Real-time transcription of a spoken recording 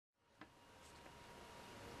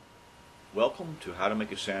Welcome to How to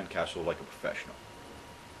Make a Sandcastle Like a Professional.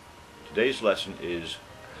 Today's lesson is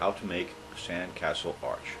how to make a sandcastle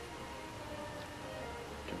arch.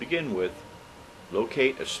 To begin with,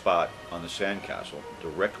 locate a spot on the sandcastle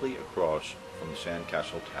directly across from the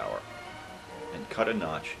sandcastle tower and cut a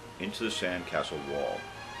notch into the sandcastle wall,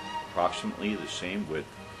 approximately the same width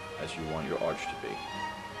as you want your arch to be.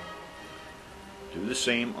 Do the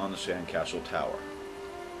same on the sandcastle tower.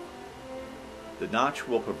 The notch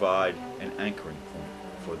will provide an anchoring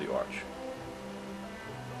point for the arch.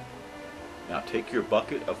 Now take your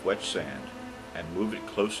bucket of wet sand and move it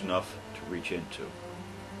close enough to reach into.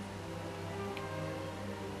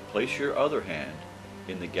 Place your other hand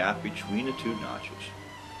in the gap between the two notches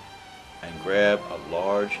and grab a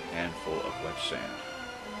large handful of wet sand.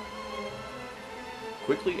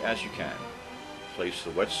 Quickly as you can, place the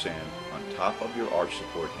wet sand on top of your arch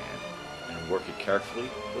support hand and work it carefully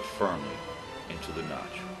but firmly into the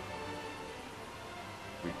notch.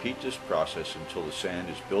 Repeat this process until the sand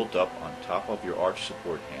is built up on top of your arch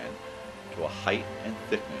support hand to a height and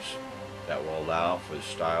thickness that will allow for the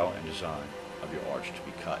style and design of your arch to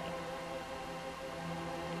be cut.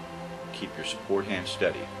 Keep your support hand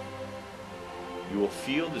steady. You will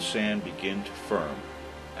feel the sand begin to firm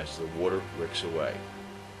as the water wicks away.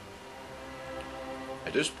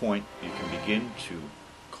 At this point, you can begin to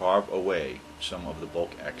carve away some of the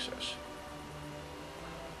bulk excess.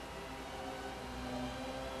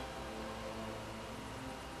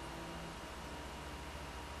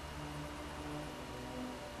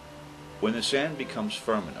 When the sand becomes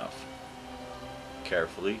firm enough,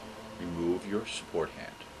 carefully remove your support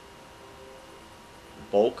hand.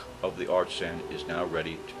 The bulk of the arch sand is now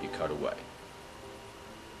ready to be cut away.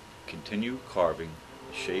 Continue carving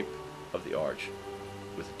the shape of the arch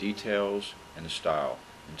with the details and the style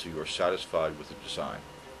until you are satisfied with the design.